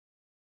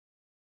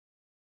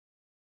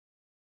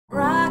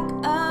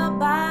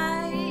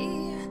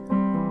rock-a-bye.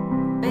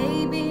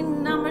 Baby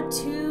number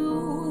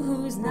 2,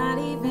 who's not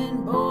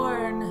even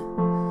born,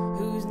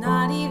 who's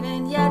not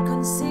even yet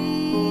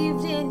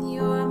conceived in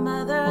your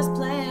mother's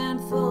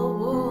planful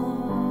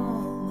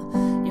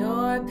womb.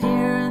 Your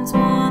parents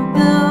want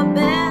the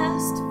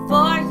best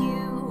for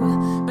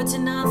you, but to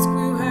not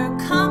screw her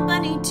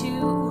company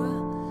too,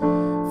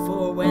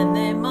 for when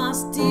they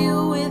must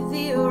deal with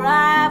the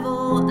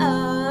arrival of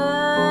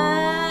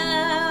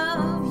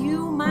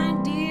you, my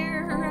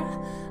dear,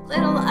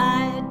 little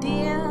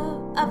idea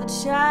of a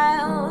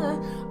child.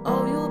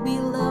 Oh, you'll be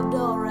loved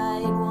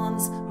alright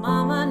once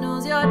mama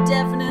knows you're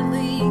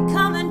definitely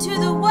coming to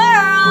the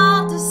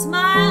world to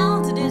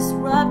smile, to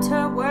disrupt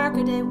her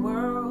workaday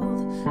world.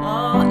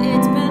 Oh,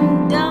 it's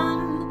been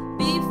done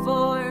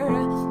before.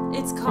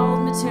 It's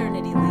called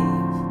maternity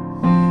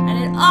leave, and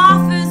it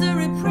offers a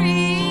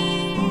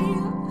reprieve.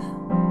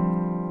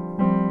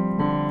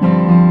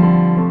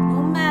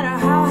 No matter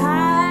how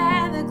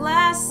high the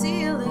glass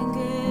ceiling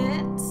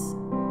gets,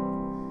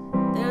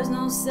 there's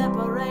no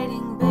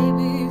separating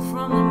baby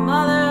from the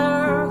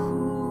mother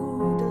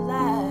who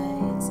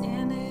delights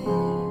in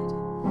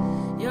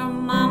it. Your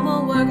mom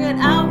will work it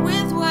out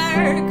with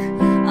work.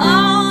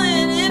 Oh,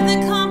 and if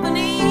the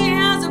company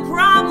has a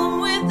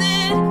problem with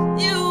it,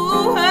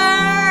 you,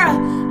 her,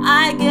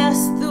 I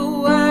guess the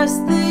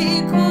worst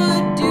they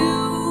could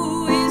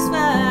do is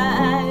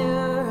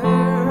fire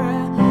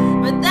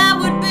her. But that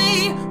would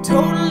be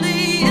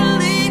totally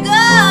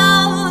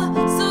illegal.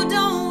 So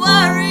don't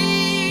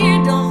worry,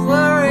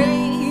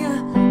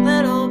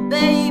 little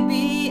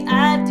baby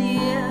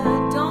idea.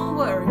 Don't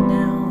worry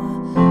now.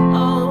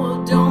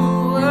 Oh,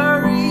 don't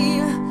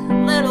worry,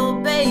 little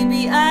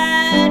baby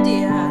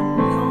idea.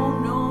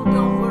 No,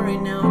 don't worry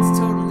now. It's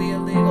totally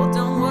illegal.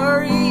 Don't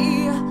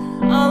worry,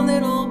 a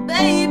little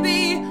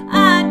baby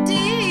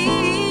idea.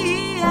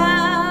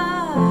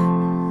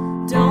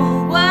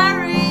 Don't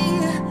worry,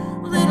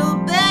 little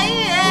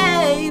baby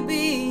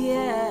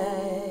idea.